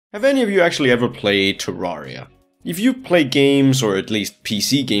Have any of you actually ever played Terraria? If you play games, or at least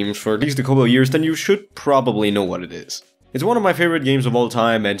PC games, for at least a couple of years, then you should probably know what it is. It's one of my favorite games of all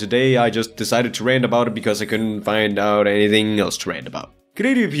time, and today I just decided to rant about it because I couldn't find out anything else to rant about. Good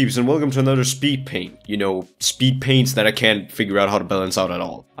day to you peeps, and welcome to another Speedpaint. You know, speed paints that I can't figure out how to balance out at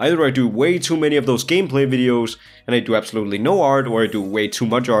all. Either I do way too many of those gameplay videos, and I do absolutely no art, or I do way too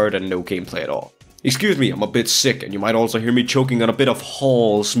much art and no gameplay at all. Excuse me, I'm a bit sick, and you might also hear me choking on a bit of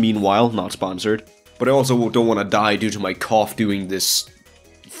Halls meanwhile, not sponsored. But I also don't want to die due to my cough doing this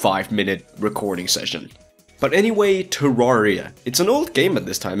 5-minute recording session. But anyway, Terraria. It's an old game at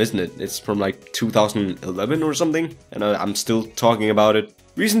this time, isn't it? It's from like 2011 or something, and I'm still talking about it.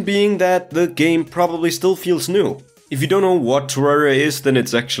 Reason being that the game probably still feels new. If you don't know what Terraria is, then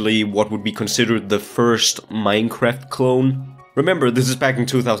it's actually what would be considered the first Minecraft clone. Remember, this is back in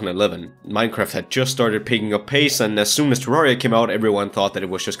 2011. Minecraft had just started picking up pace, and as soon as Terraria came out, everyone thought that it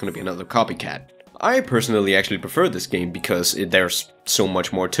was just going to be another copycat. I personally actually prefer this game because there's so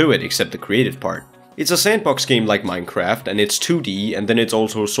much more to it except the creative part. It's a sandbox game like Minecraft, and it's 2D, and then it's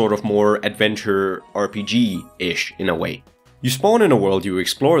also sort of more adventure RPG-ish in a way. You spawn in a world, you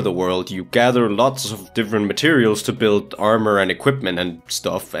explore the world, you gather lots of different materials to build armor and equipment and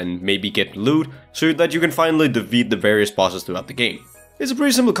stuff, and maybe get loot, so that you can finally defeat the various bosses throughout the game. It's a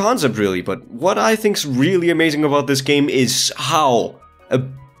pretty simple concept really, but what I think's really amazing about this game is how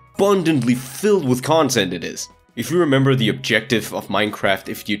abundantly filled with content it is. If you remember the objective of Minecraft,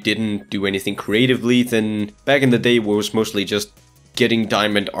 if you didn't do anything creatively, then back in the day it was mostly just getting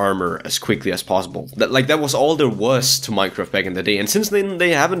diamond armor as quickly as possible. That was all there was to Minecraft back in the day, and since then they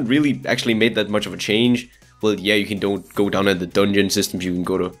haven't really actually made that much of a change. Well, yeah, you can go down in the dungeon systems, you can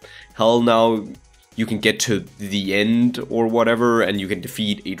go to hell now, you can get to the end or whatever, and you can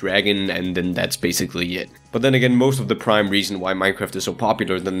defeat a dragon, and then that's basically it. But then again, most of the prime reason why Minecraft is so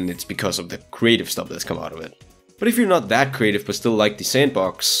popular, then it's because of the creative stuff that's come out of it. But if you're not that creative but still like the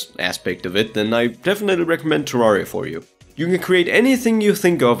sandbox aspect of it, then I definitely recommend Terraria for you. You can create anything you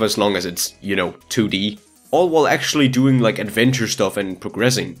think of as long as it's, you know, 2D, all while actually doing like adventure stuff and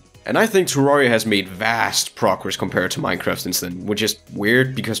progressing. And I think Terraria has made vast progress compared to Minecraft since then, which is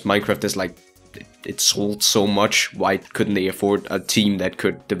weird because Minecraft is like, it sold so much, why couldn't they afford a team that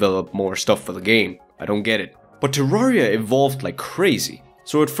could develop more stuff for the game? I don't get it. But Terraria evolved like crazy.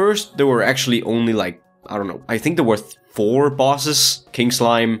 So at first there were actually only like, I don't know, I think there were 4 bosses. King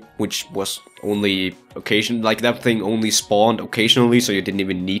Slime, which was only occasion, like that thing only spawned occasionally, so you didn't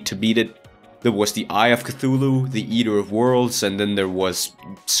even need to beat it. There was the Eye of Cthulhu, the Eater of Worlds, and then there was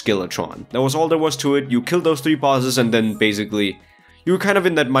Skeletron. That was all there was to it. You killed those 3 bosses, and then basically you were kind of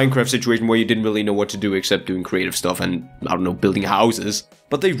in that Minecraft situation where you didn't really know what to do except doing creative stuff and, I don't know, building houses.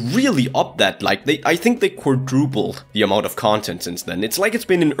 But they really upped that, like, I think they quadrupled the amount of content since then. It's like it's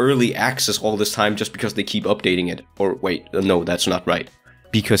been in early access all this time just because they keep updating it. Or wait, no, that's not right.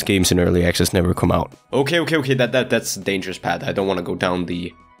 Because games in early access never come out. Okay, that's a dangerous path. I don't want to go down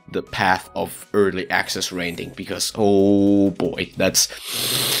the path of early access ranting because, oh boy, that's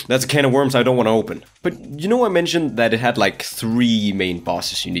a can of worms I don't want to open. But you know I mentioned that it had like 3 main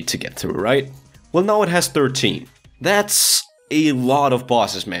bosses you need to get through, right? Well, now it has 13. That's a lot of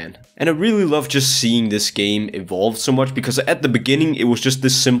bosses, man. And I really love just seeing this game evolve so much because at the beginning it was just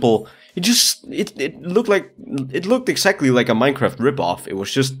this simple, it looked exactly like a Minecraft ripoff. It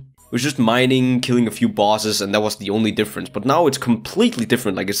was just mining, killing a few bosses, and that was the only difference. But now it's completely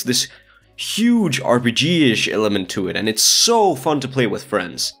different, like it's this huge RPG-ish element to it, and it's so fun to play with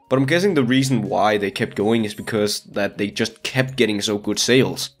friends. But I'm guessing the reason why they kept going is because that they just kept getting so good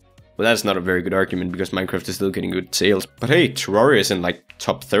sales. Well, that's not a very good argument because Minecraft is still getting good sales. But hey, Terraria is in like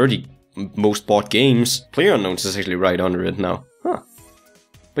top 30 most bought games. PlayerUnknown's is actually right under it now. Huh.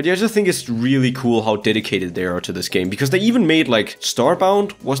 But yeah, I just think it's really cool how dedicated they are to this game, because they even made like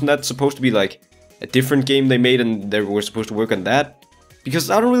Starbound. Wasn't that supposed to be like a different game they made and they were supposed to work on that? Because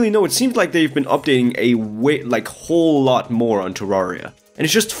I don't really know, it seems like they've been updating a whole lot more on Terraria. And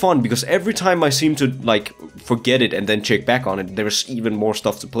it's just fun because every time I seem to like forget it and then check back on it, there's even more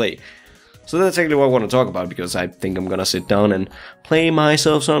stuff to play. So that's actually what I want to talk about, because I think I'm gonna sit down and play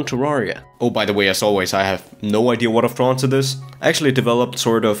myself some Terraria. Oh, by the way, as always, I have no idea what I've drawn to this. I actually developed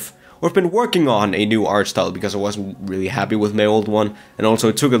sort of, or I've been working on a new art style because I wasn't really happy with my old one. And also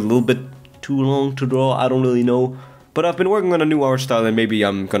it took a little bit too long to draw, I don't really know. But I've been working on a new art style and maybe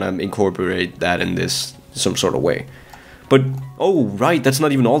I'm gonna incorporate that in this some sort of way. But, oh right, that's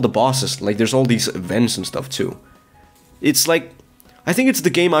not even all the bosses, like there's all these events and stuff too. It's like, I think it's the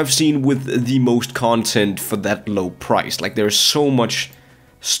game I've seen with the most content for that low price. Like there's so much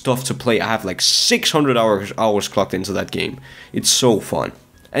stuff to play. I have like 600 hours clocked into that game. It's so fun.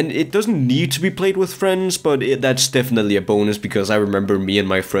 And it doesn't need to be played with friends, but that's definitely a bonus, because I remember me and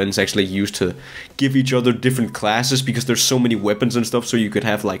my friends actually used to give each other different classes because there's so many weapons and stuff. So you could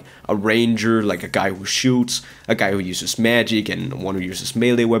have like a ranger, like a guy who shoots, a guy who uses magic, and one who uses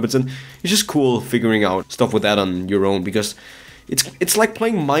melee weapons. And it's just cool figuring out stuff with that on your own, because it's like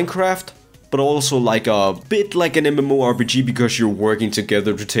playing Minecraft, but also like a bit like an MMORPG, because you're working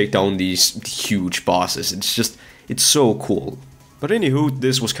together to take down these huge bosses. It's so cool. But anywho,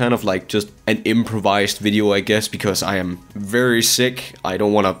 this was kind of like just an improvised video, I guess, because I am very sick. I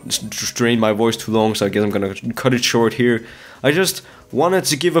don't want to strain my voice too long, so I guess I'm gonna cut it short here. I just wanted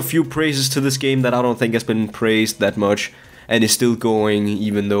to give a few praises to this game that I don't think has been praised that much, and is still going,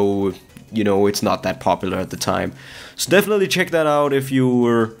 even though, you know, it's not that popular at the time. So definitely check that out if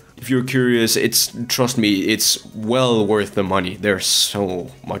you're curious. Trust me, it's well worth the money. There's so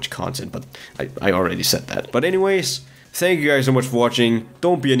much content, but I already said that. But anyways, thank you guys so much for watching.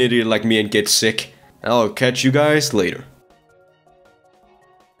 Don't be an idiot like me and get sick. I'll catch you guys later.